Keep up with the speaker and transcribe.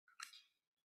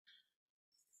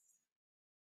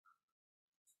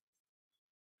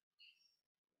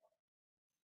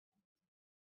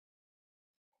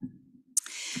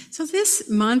So this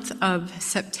month of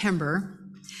September,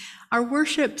 our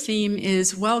worship theme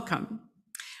is welcome.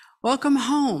 Welcome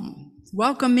home,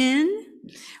 welcome in,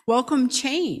 welcome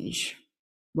change,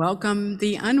 welcome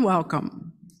the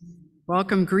unwelcome,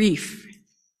 welcome grief,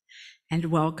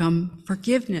 and welcome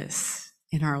forgiveness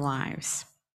in our lives.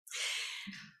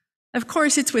 Of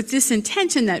course, it's with this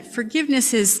intention that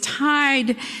forgiveness is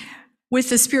tied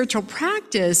with the spiritual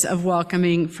practice of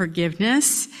welcoming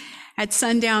forgiveness. At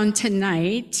sundown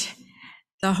tonight,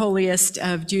 the holiest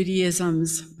of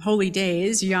Judaism's holy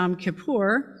days, Yom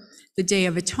Kippur, the Day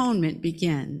of Atonement,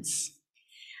 begins.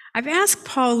 I've asked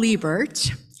Paul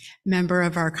Liebert, member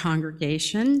of our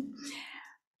congregation,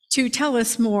 to tell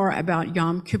us more about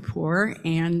Yom Kippur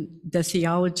and the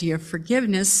theology of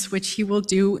forgiveness, which he will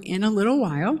do in a little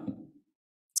while.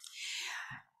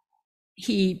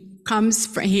 He comes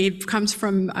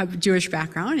from a Jewish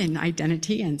background and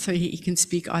identity, and so he can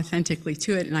speak authentically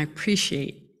to it, and I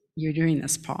appreciate you doing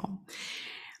this, Paul.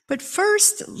 But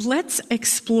first, let's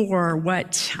explore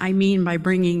what I mean by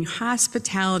bringing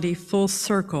hospitality full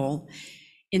circle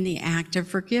in the act of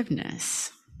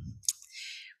forgiveness.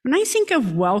 When I think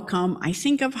of welcome, I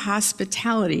think of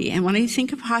hospitality. And when I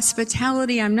think of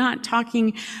hospitality, I'm not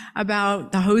talking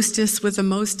about the hostess with the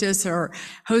mostess or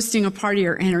hosting a party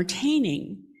or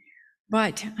entertaining,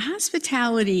 but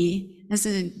hospitality is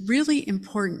a really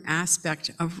important aspect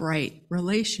of right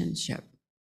relationship.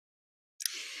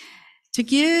 To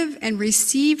give and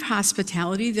receive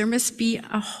hospitality, there must be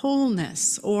a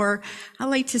wholeness, or I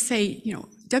like to say,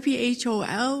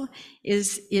 WHOL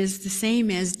is the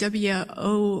same as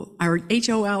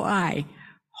HOLI,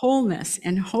 wholeness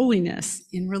and holiness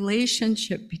in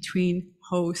relationship between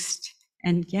host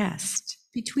and guest,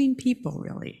 between people,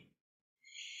 really.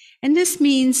 And this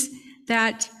means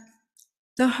that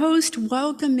the host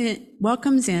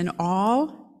welcomes in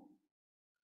all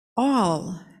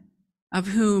of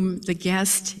whom the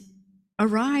guest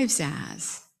arrives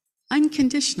as,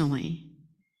 unconditionally.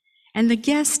 And the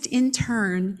guest, in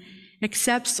turn,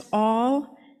 accepts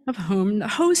all of whom the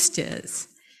host is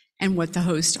and what the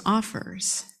host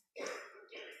offers.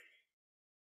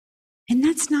 And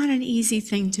that's not an easy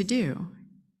thing to do.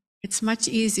 It's much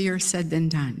easier said than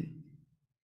done.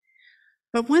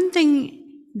 But one thing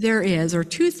there is, or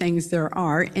two things there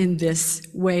are in this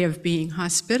way of being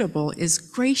hospitable, is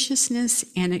graciousness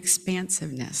and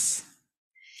expansiveness.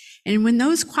 And when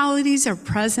those qualities are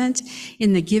present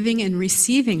in the giving and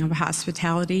receiving of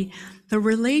hospitality, the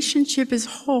relationship is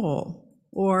whole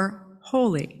or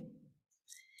holy.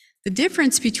 The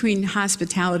difference between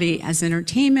hospitality as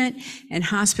entertainment and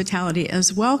hospitality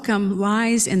as welcome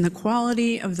lies in the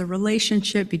quality of the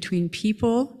relationship between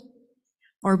people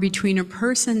or between a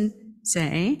person,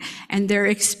 say, and their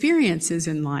experiences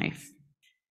in life.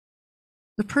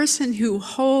 The person who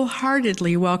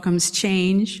wholeheartedly welcomes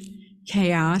change,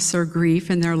 chaos, or grief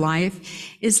in their life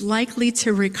is likely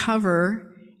to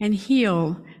recover and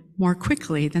heal more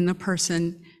quickly than the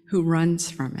person who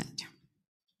runs from it.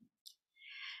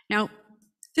 Now,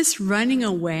 this running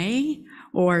away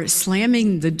or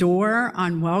slamming the door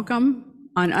on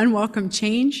unwelcome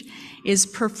change is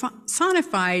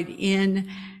personified in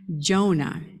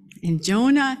Jonah. And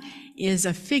Jonah is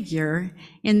a figure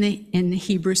in the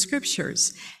Hebrew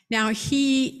scriptures. Now,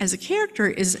 he, as a character,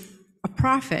 is a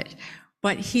prophet,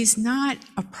 but he's not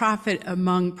a prophet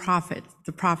among prophets,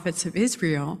 the prophets of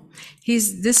Israel.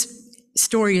 This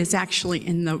story is actually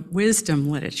in the wisdom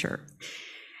literature.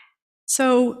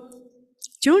 So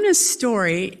Jonah's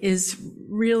story is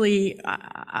really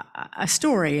a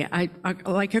story,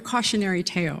 like a cautionary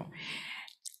tale.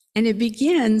 And it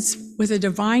begins with a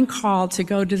divine call to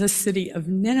go to the city of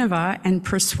Nineveh and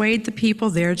persuade the people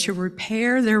there to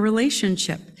repair their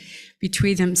relationship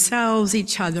between themselves,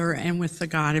 each other, and with the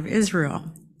God of Israel.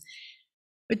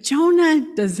 But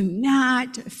Jonah does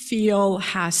not feel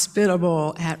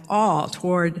hospitable at all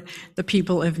toward the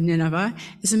people of Nineveh.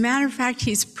 As a matter of fact,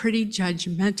 he's pretty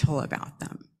judgmental about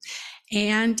them.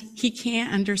 And he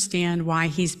can't understand why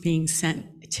he's being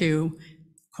sent to,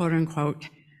 quote unquote,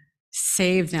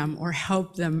 save them or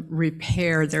help them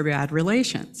repair their bad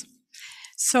relations.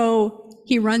 So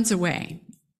he runs away.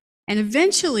 And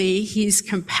eventually he's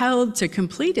compelled to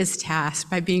complete his task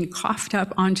by being coughed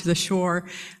up onto the shore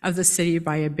of the city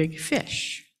by a big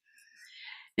fish.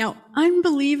 Now,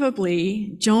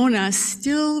 unbelievably, Jonah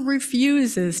still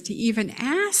refuses to even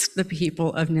ask the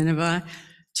people of Nineveh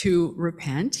to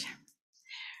repent,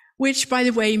 which, by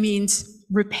the way, means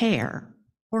repair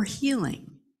or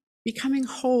healing, becoming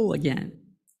whole again.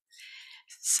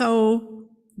 So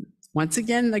once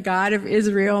again, the God of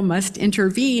Israel must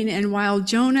intervene, and while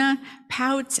Jonah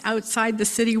pouts outside the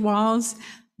city walls,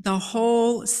 the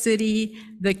whole city,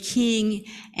 the king,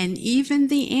 and even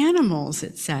the animals,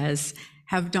 it says,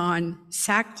 have donned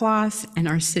sackcloth and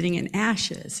are sitting in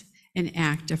ashes, an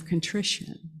act of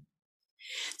contrition.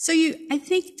 So I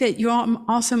think that you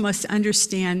also must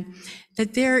understand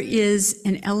that there is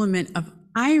an element of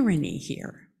irony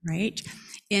here, right?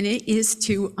 And it is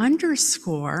to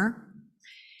underscore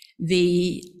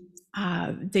the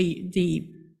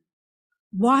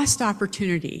lost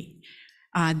opportunity,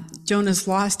 Jonah's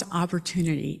lost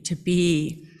opportunity to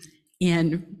be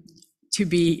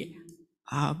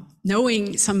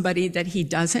knowing somebody that he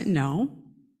doesn't know,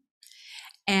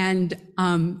 and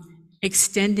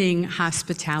extending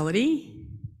hospitality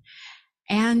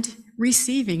and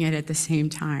receiving it at the same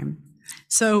time.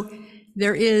 So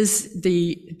there is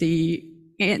the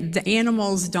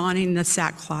animals donning the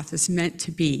sackcloth is meant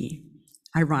to be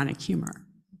ironic humor.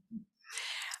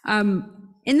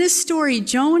 In this story,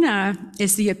 Jonah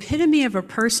is the epitome of a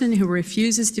person who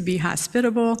refuses to be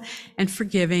hospitable and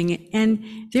forgiving,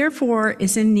 and therefore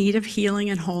is in need of healing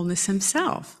and wholeness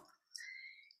himself.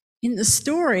 In the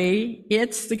story,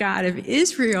 it's the God of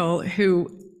Israel who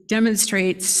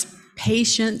demonstrates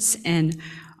patience and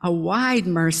a wide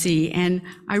mercy, and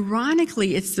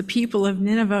ironically, it's the people of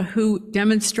Nineveh who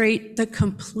demonstrate the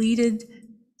completed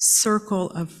circle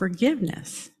of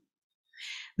forgiveness.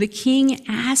 The king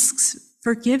asks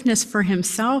forgiveness for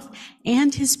himself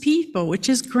and his people, which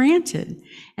is granted,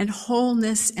 and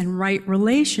wholeness and right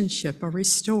relationship are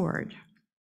restored.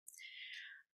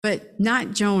 But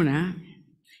not Jonah.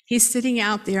 He's sitting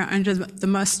out there under the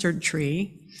mustard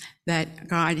tree that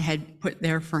God had put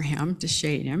there for him to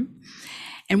shade him.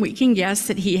 And we can guess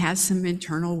that he has some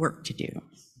internal work to do.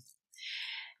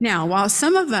 Now, while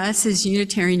some of us as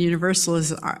Unitarian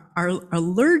Universalists are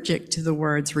allergic to the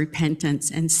words repentance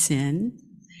and sin,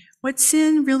 what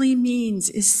sin really means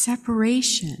is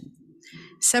separation.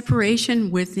 Separation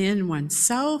within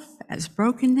oneself as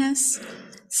brokenness,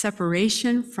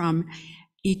 separation from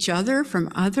each other, from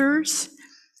others,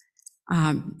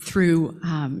 through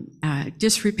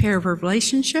disrepair of a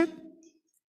relationship.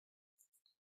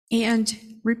 And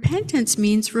repentance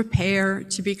means repair,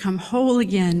 to become whole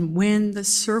again when the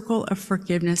circle of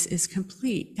forgiveness is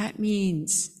complete. That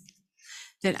means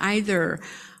that either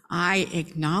I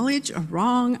acknowledge a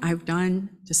wrong I've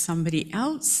done to somebody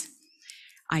else,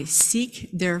 I seek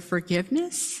their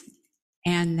forgiveness,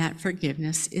 and that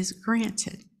forgiveness is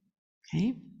granted,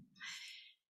 okay?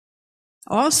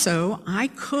 Also, I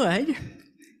could,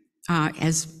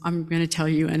 as I'm going to tell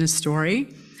you in a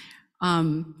story,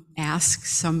 ask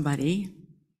somebody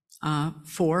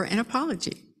for an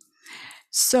apology.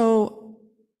 So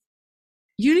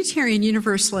Unitarian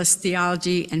Universalist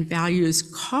theology and values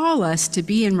call us to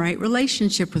be in right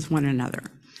relationship with one another.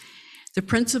 The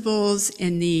principles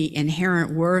in the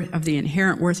inherent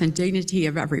worth and dignity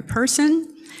of every person,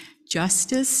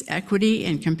 justice, equity,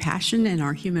 and compassion in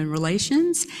our human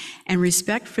relations, and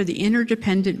respect for the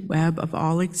interdependent web of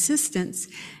all existence.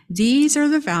 These are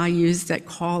the values that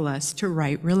call us to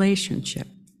right relationship.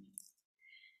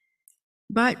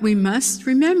 But we must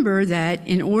remember that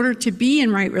in order to be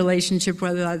in right relationship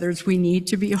with others, we need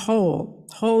to be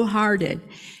wholehearted,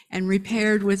 and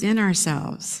repaired within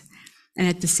ourselves. And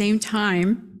at the same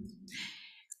time,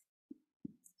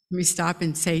 let me stop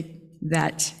and say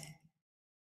that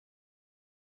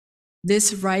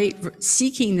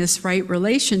seeking this right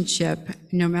relationship,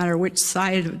 no matter which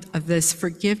side of this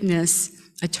forgiveness,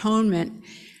 atonement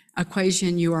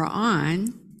equation you are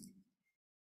on,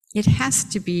 it has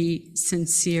to be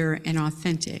sincere and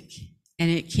authentic,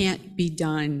 and it can't be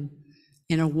done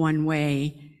in a one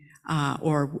way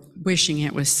or wishing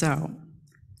it was so.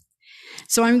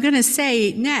 So I'm going to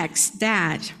say next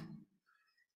that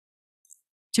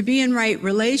to be in right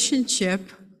relationship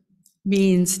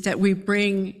means that we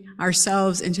bring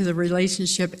ourselves into the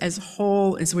relationship as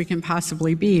whole as we can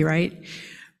possibly be, right?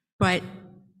 But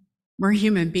we're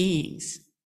human beings.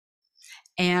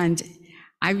 And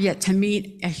I've yet to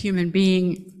meet a human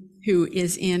being who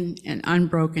is in an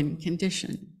unbroken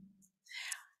condition.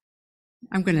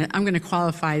 I'm going to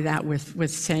qualify that with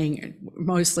saying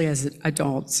mostly as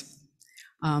adults.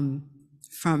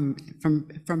 From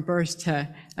birth to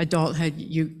adulthood,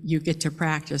 you get to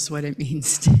practice what it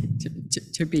means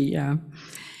to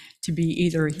be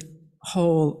either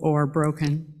whole or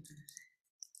broken.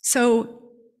 So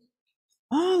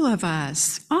all of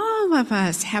us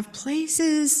have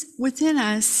places within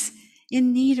us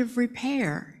in need of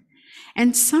repair.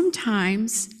 And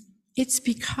sometimes it's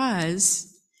because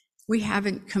we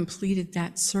haven't completed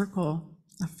that circle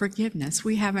of forgiveness.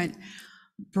 We haven't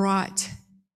brought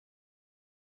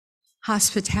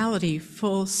hospitality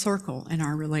full circle in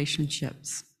our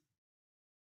relationships.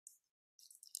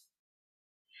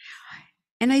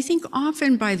 And I think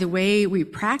often by the way we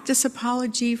practice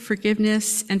apology,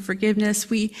 forgiveness,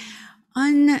 we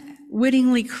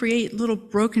unwittingly create little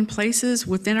broken places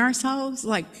within ourselves,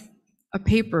 like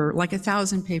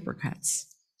 1,000 paper cuts.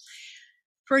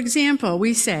 For example,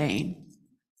 we say,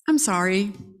 I'm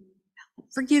sorry,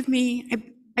 forgive me,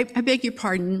 I beg your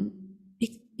pardon,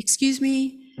 excuse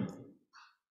me,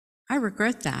 I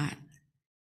regret that,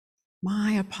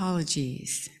 my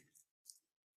apologies.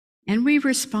 And we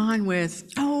respond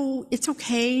with, oh, it's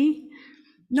okay,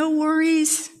 no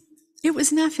worries, it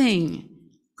was nothing,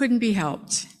 couldn't be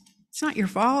helped, it's not your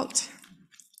fault,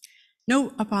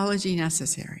 no apology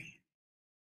necessary.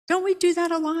 Don't we do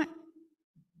that a lot?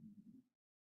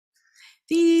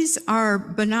 These are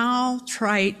banal,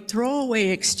 trite, throwaway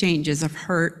exchanges of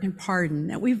hurt and pardon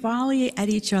that we volley at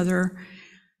each other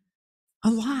a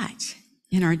lot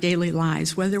in our daily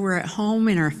lives, whether we're at home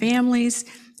in our families,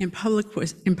 in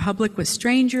public with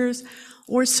strangers,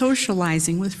 or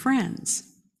socializing with friends.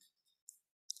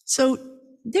 So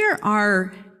there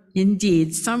are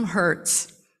indeed some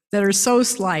hurts that are so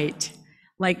slight,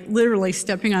 like literally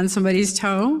stepping on somebody's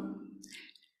toe,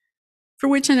 for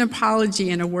which an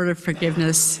apology and a word of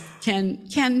forgiveness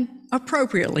can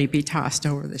appropriately be tossed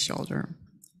over the shoulder.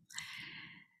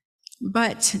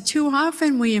 But too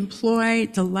often we employ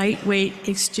the lightweight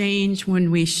exchange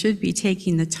when we should be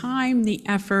taking the time, the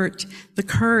effort, the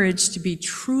courage to be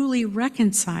truly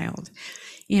reconciled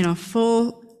in a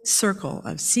full circle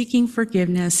of seeking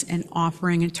forgiveness and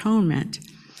offering atonement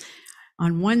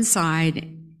on one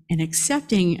side, and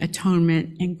accepting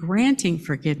atonement and granting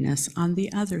forgiveness on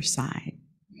the other side.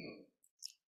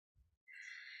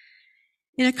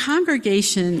 In a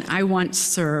congregation I once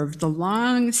served, the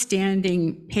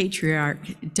long-standing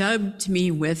patriarch dubbed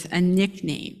me with a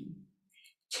nickname,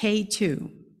 K2.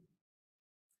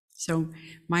 So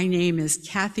my name is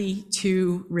Kathy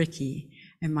 2 Rickey,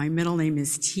 and my middle name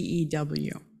is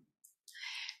TEW.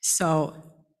 So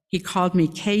he called me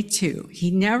K2.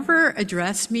 He never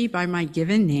addressed me by my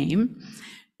given name,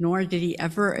 nor did he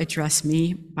ever address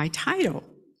me by title.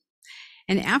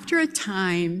 And after a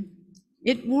time,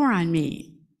 it wore on me.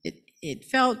 It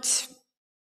felt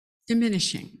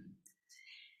diminishing.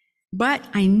 But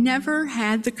I never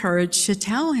had the courage to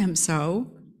tell him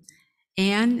so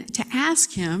and to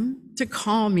ask him to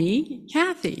call me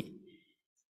Kathy.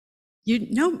 You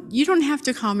don't have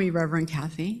to call me Reverend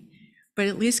Kathy, but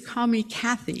at least call me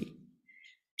Kathy.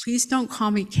 Please don't call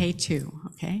me K2,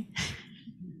 okay?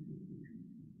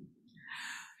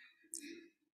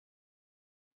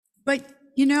 But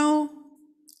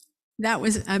that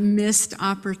was a missed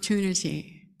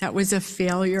opportunity. That was a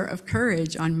failure of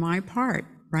courage on my part,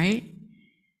 right?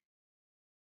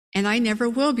 And I never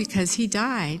will, because he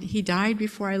died. He died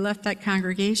before I left that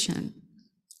congregation.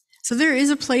 So there is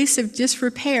a place of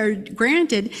disrepair.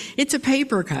 Granted, it's a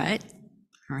paper cut,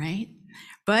 all right?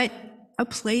 But a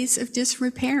place of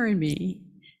disrepair in me.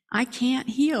 I can't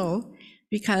heal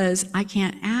because I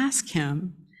can't ask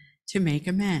him to make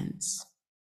amends.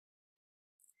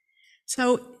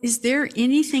 So is there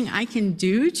anything I can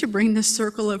do to bring the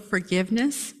circle of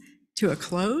forgiveness to a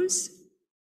close?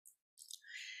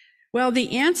 Well,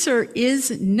 the answer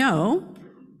is no,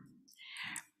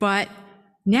 but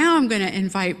now I'm going to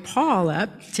invite Paul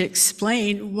up to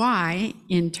explain why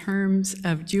in terms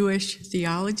of Jewish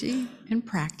theology and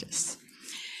practice.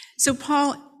 So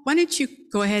Paul, why don't you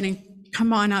go ahead and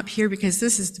come on up here, because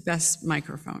this is the best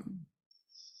microphone.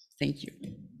 Thank you.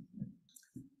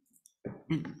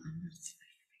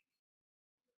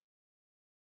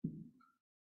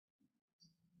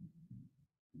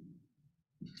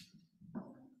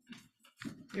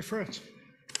 Hey, Fritz.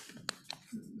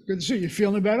 Good to see you.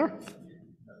 Feeling better?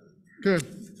 Good.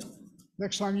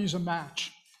 Next time, use a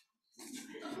match.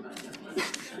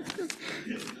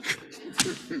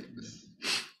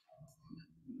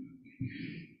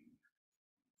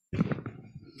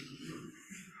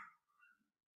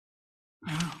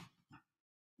 I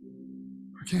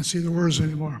can't see the words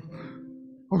anymore.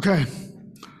 Okay.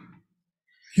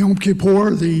 Yom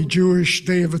Kippur, the Jewish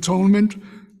Day of Atonement,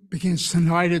 begins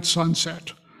tonight at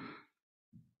sunset.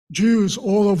 Jews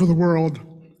all over the world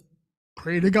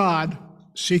pray to God,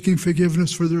 seeking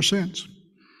forgiveness for their sins.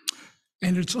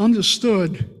 And it's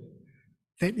understood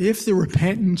that if the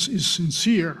repentance is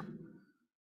sincere,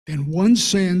 then one's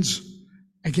sins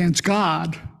against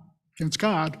God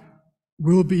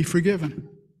will be forgiven.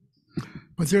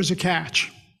 But there's a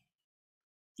catch.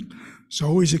 There's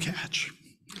always a catch.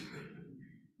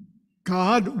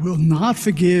 God will not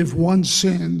forgive one's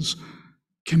sins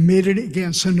committed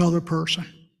against another person.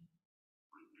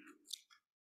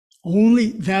 Only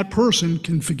that person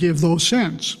can forgive those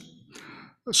sins.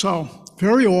 So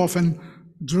very often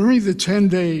during the 10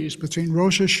 days between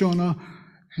Rosh Hashanah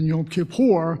and Yom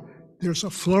Kippur, there's a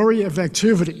flurry of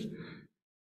activity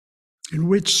in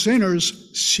which sinners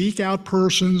seek out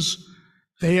persons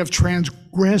they have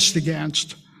transgressed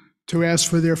against to ask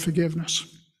for their forgiveness.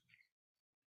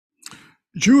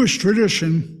 Jewish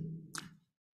tradition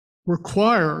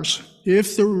requires,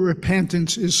 if the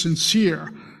repentance is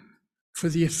sincere, for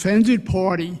the offended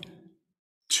party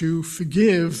to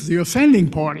forgive the offending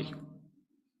party.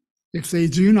 If they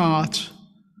do not,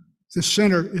 the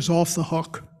sinner is off the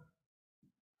hook.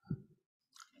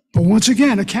 But once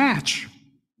again, a catch.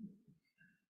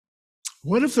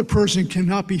 What if the person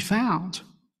cannot be found?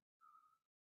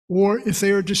 Or if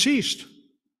they are deceased?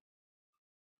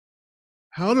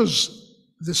 How does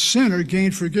the sinner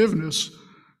gain forgiveness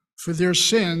for their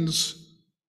sins,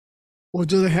 or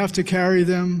do they have to carry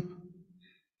them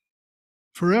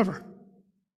forever?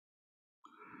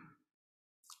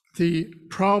 The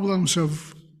problems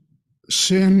of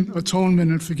sin,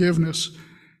 atonement, and forgiveness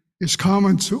is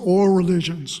common to all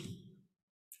religions.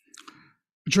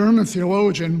 German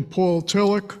theologian Paul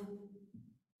Tillich,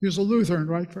 he's a Lutheran,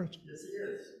 right, Fred? Yes, he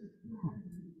is.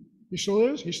 He still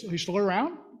is? He's still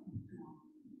around?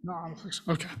 No, I don't think so.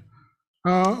 Okay.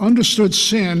 Understood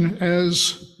sin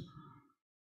as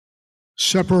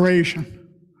separation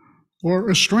or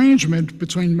estrangement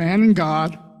between man and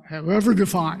God, however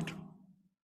defined,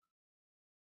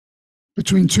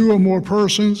 between two or more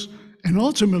persons, and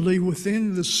ultimately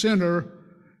within the sinner,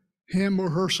 him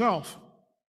or herself.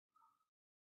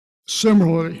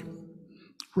 Similarly,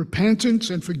 repentance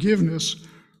and forgiveness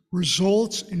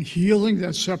results in healing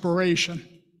that separation,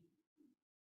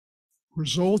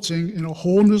 resulting in a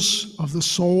wholeness of the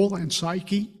soul and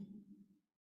psyche,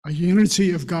 a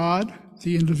unity of God,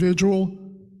 the individual,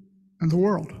 and the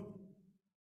world.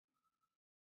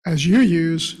 As you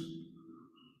use,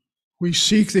 we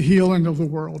seek the healing of the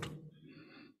world,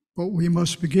 but we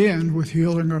must begin with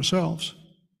healing ourselves.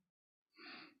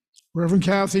 Reverend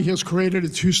Kathy has created a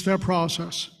two-step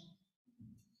process,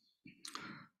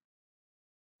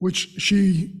 which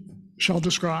she shall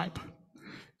describe,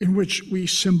 in which we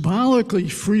symbolically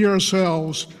free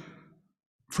ourselves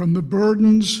from the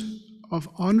burdens of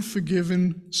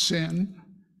unforgiven sin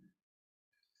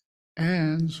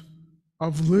and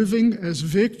of living as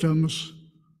victims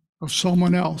of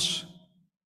someone else,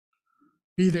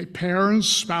 be they parents,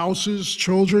 spouses,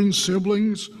 children,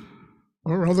 siblings,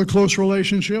 or other close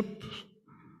relationship,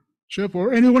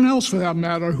 or anyone else for that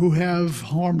matter who have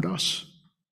harmed us.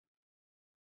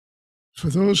 For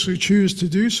those who choose to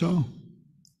do so,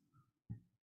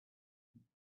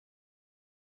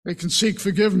 they can seek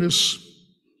forgiveness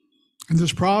in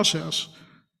this process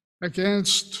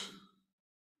against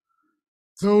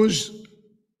those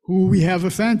who we have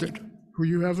offended, who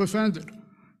you have offended,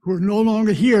 who are no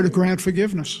longer here to grant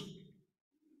forgiveness.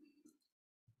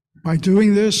 By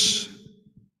doing this,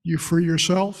 you free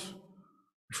yourself,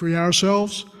 free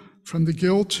ourselves from the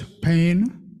guilt,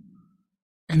 pain,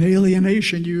 and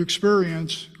alienation you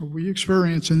experience, or we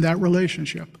experience in that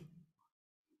relationship.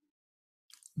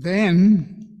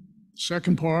 Then,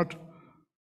 second part,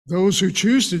 those who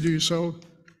choose to do so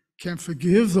can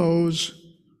forgive those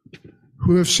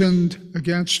who have sinned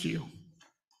against you,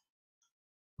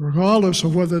 regardless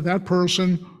of whether that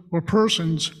person or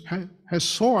persons has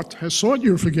sought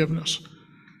your forgiveness,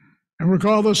 and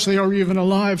regardless they are even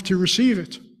alive to receive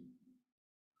it.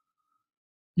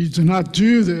 You do not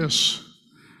do this.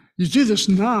 You do this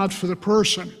not for the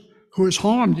person who has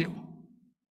harmed you,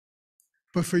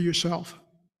 but for yourself.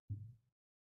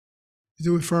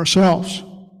 You do it for ourselves.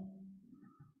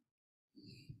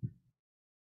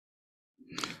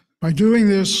 By doing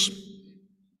this,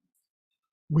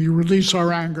 we release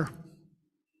our anger,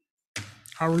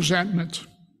 our resentment,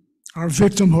 our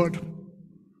victimhood.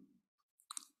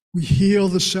 We heal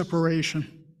the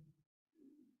separation.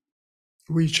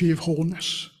 We achieve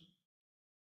wholeness.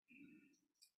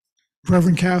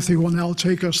 Reverend Kathy will now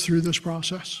take us through this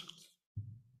process.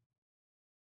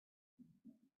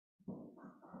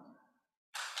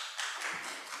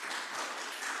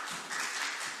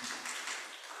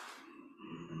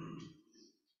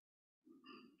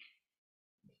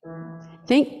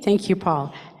 Thank you,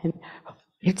 Paul.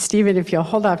 And Stephen, if you'll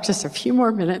hold off just a few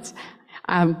more minutes,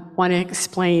 I want to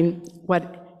explain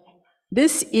what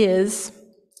this is: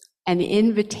 an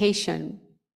invitation.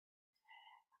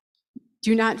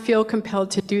 Do not feel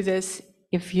compelled to do this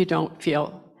if you don't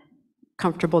feel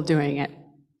comfortable doing it.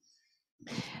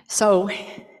 So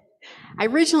I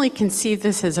originally conceived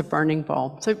this as a burning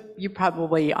bowl. So you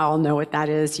probably all know what that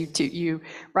is. You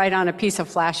write on a piece of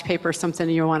flash paper something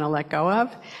you want to let go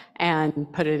of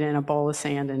and put it in a bowl of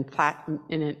sand and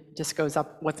it just goes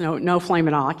up with no flame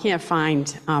at all. I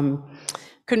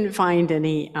couldn't find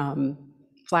any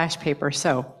flash paper.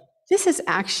 So this is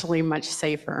actually much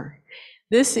safer.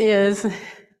 This is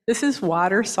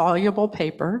water soluble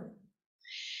paper,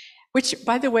 which,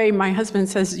 by the way, my husband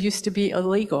says used to be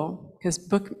illegal because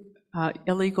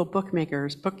illegal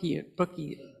bookmakers, bookies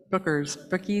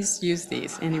use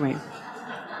these. Anyway,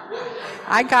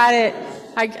 I got it.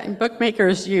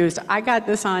 Bookmakers used. I got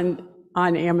this on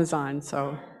Amazon,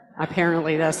 so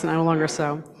apparently that's no longer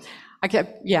so.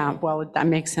 Well, that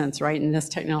makes sense, right, in this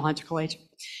technological age.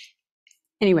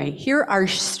 Anyway, here are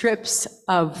strips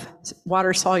of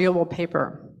water-soluble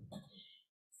paper.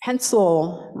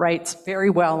 Pencil writes very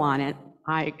well on it.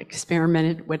 I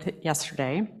experimented with it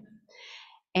yesterday.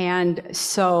 And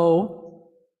so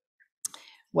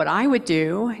what I would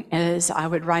do is I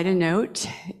would write a note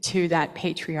to that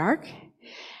patriarch,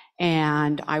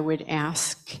 and I would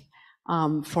ask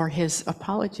for his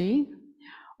apology,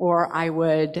 or I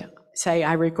would say,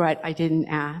 I regret I didn't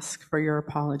ask for your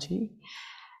apology.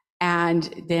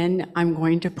 And then I'm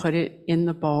going to put it in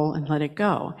the bowl and let it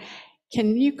go.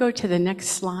 Can you go to the next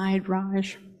slide,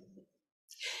 Raj?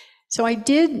 So I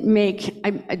did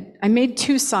I made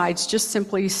two sides just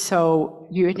simply so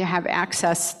you would have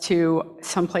access to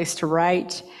someplace to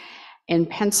write in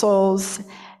pencils.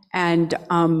 And,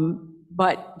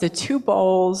 but the two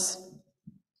bowls,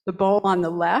 the bowl on the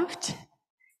left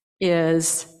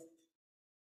is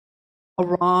a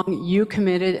wrong you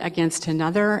committed against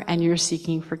another and you're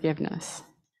seeking forgiveness.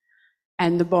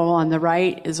 And the bowl on the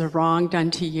right is a wrong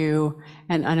done to you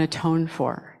and unatoned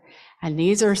for. And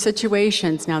these are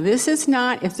situations. Now, this is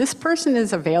not, if this person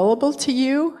is available to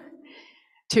you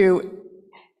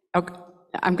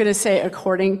I'm going to say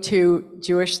according to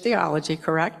Jewish theology,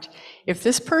 correct? If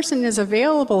this person is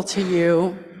available to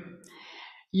you,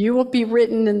 you will be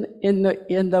written in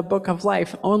the book of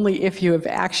life only if you have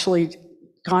actually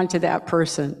gone to that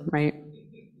person, right?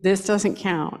 This doesn't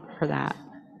count for that.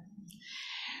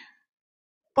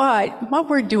 But what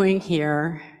we're doing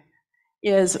here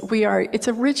is it's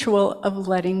a ritual of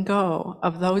letting go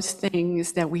of those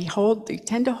things that we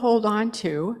tend to hold on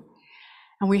to.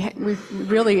 And we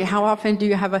really, how often do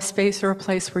you have a space or a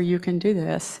place where you can do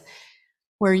this,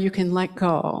 where you can let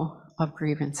go of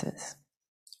grievances,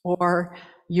 or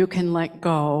you can let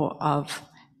go of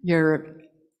your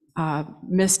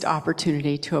missed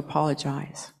opportunity to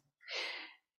apologize?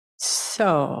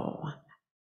 So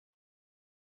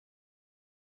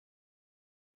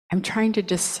I'm trying to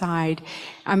decide.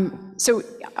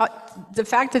 The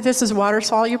fact that this is water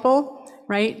soluble,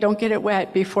 right? Don't get it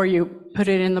wet before you put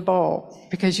it in the bowl,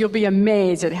 because you'll be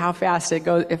amazed at how fast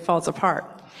it falls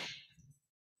apart.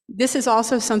 This is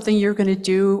also something you're going to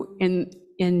do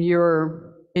in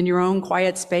your own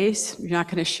quiet space. You're not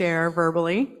going to share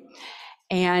verbally.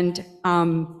 And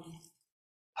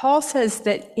Paul says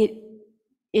that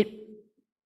it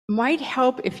might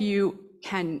help if you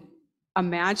can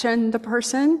imagine the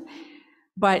person,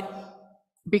 but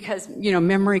because,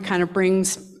 memory kind of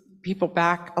brings people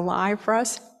back alive for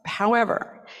us.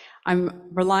 However, I'm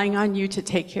relying on you to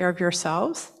take care of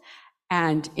yourselves.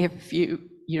 And if you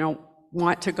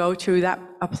want to go to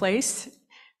a place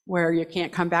where you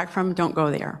can't come back from, don't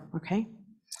go there, okay?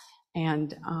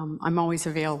 And I'm always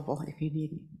available if you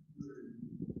need me.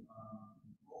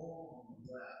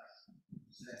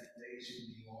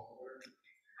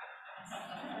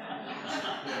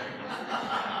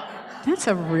 That's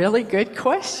a really good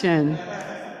question.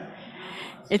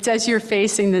 It's as you're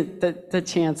facing the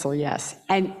chancel, yes.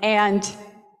 And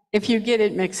if you get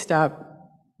it mixed up,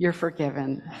 you're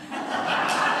forgiven.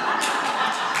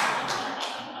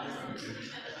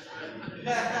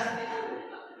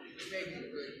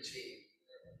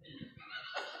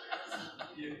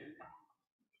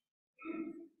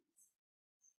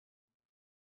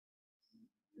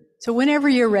 So whenever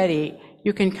you're ready,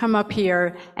 you can come up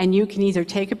here and you can either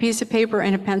take a piece of paper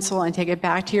and a pencil and take it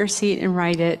back to your seat and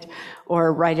write it,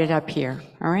 or write it up here,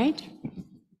 all right?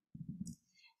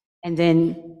 And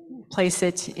then place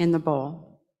it in the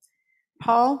bowl.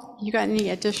 Paul, you got any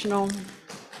additional?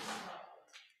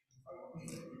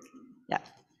 Yeah.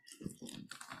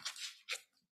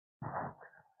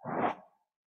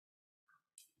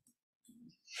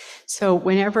 So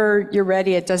whenever you're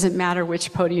ready, it doesn't matter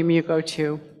which podium you go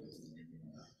to.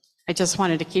 I just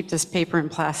wanted to keep this paper and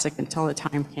plastic until the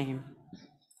time came.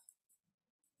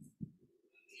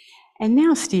 And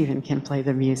now Stephen can play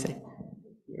the music.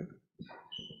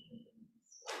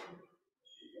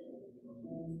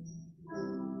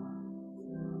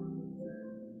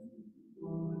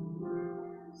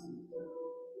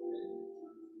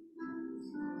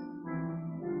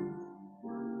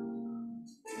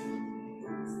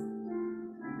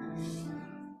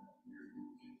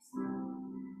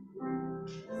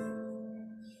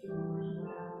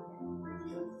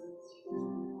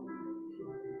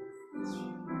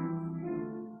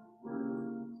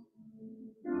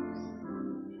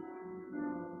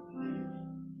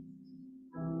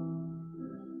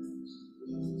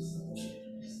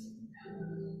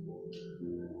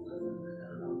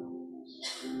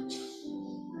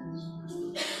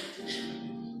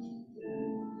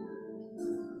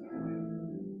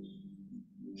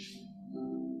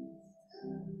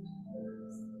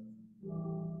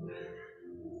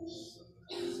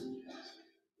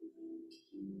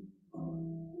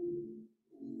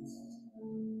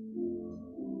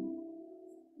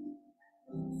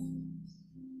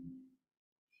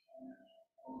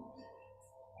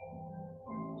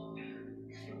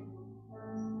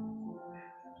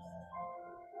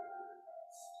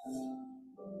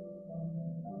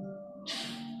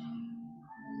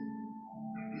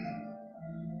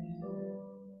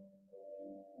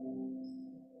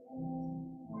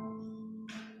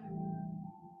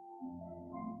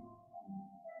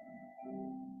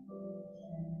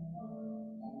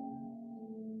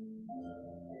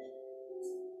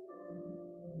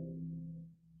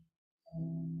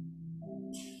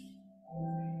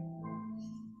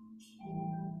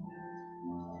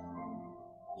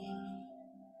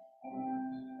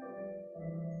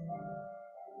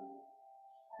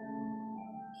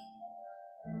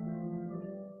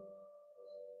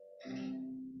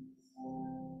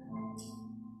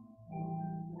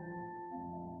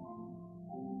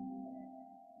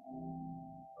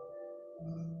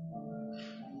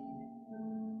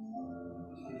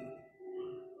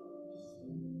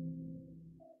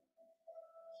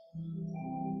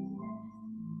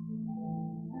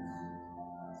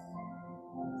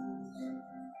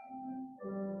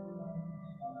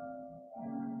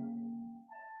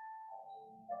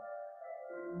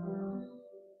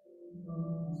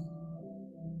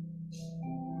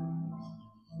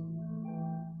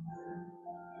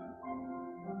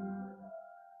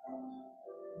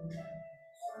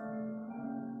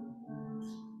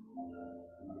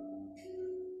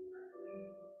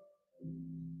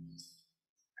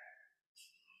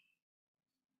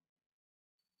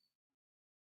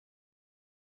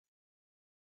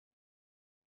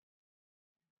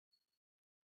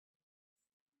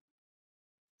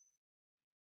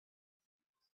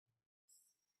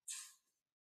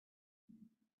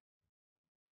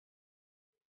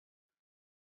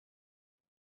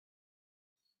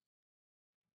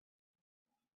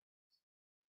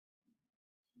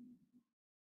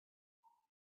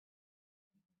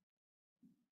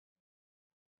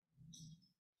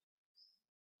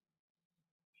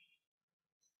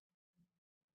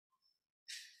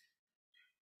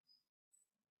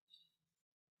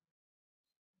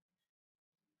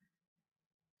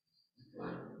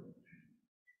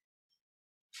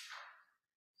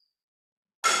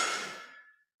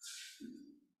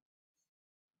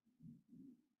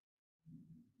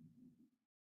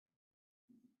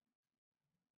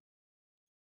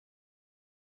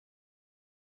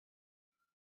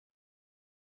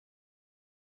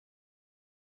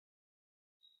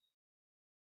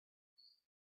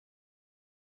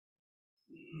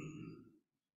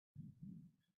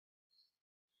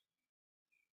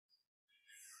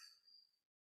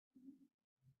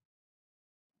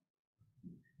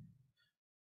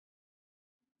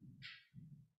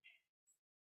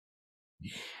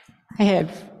 I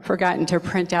had forgotten to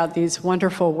print out these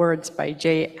wonderful words by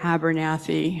J.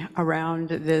 Abernathy around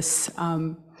this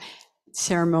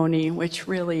ceremony, which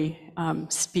really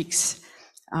speaks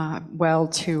well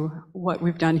to what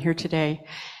we've done here today.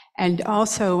 And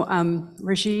also,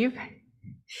 Rajiv,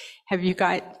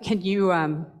 can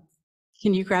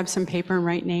you grab some paper and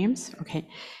write names? Okay.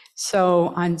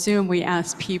 So on Zoom, we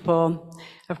ask people,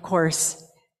 of course,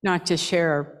 not to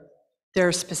share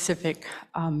their specific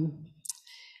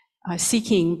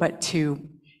seeking, but to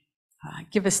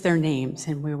give us their names,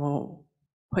 and we will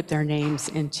put their names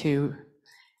into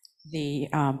the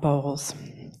bowls.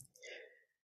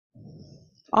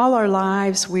 All our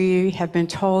lives, we have been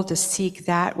told to seek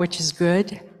that which is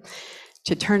good,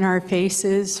 to turn our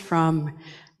faces from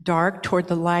dark toward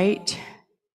the light,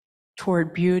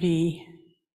 toward beauty,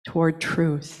 toward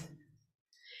truth.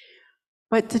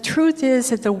 But the truth is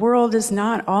that the world is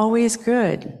not always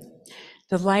good.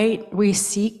 The light we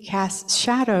seek casts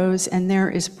shadows, and there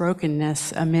is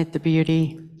brokenness amid the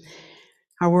beauty.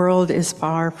 Our world is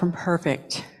far from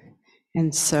perfect,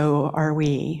 and so are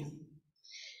we.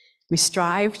 We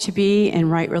strive to be in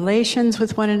right relations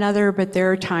with one another, but there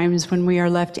are times when we are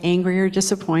left angry or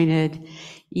disappointed,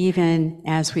 even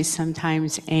as we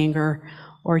sometimes anger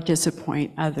or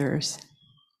disappoint others.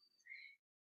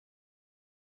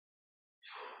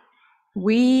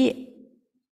 We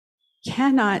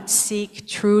cannot seek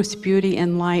truth, beauty,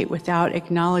 and light without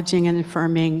acknowledging and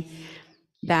affirming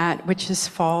that which is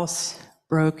false,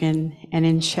 broken, and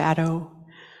in shadow.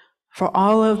 For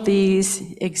all of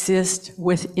these exist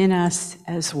within us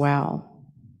as well.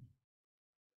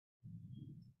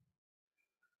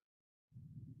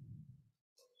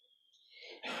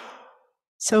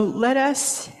 So let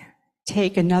us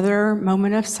take another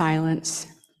moment of silence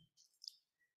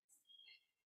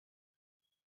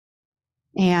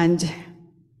and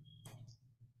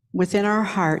within our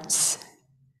hearts,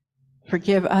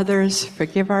 forgive others,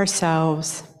 forgive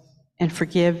ourselves, and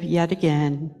forgive yet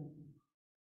again.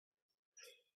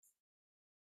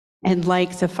 And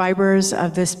like the fibers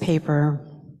of this paper,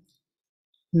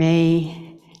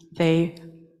 may they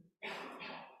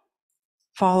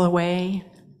fall away.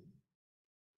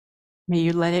 May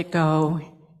you let it go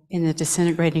in the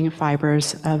disintegrating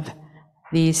fibers of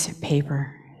these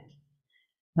paper.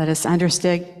 Let us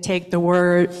take the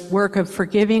work of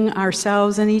forgiving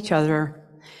ourselves and each other,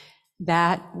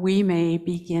 that we may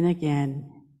begin again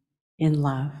in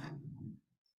love.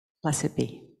 Blessed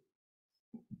be.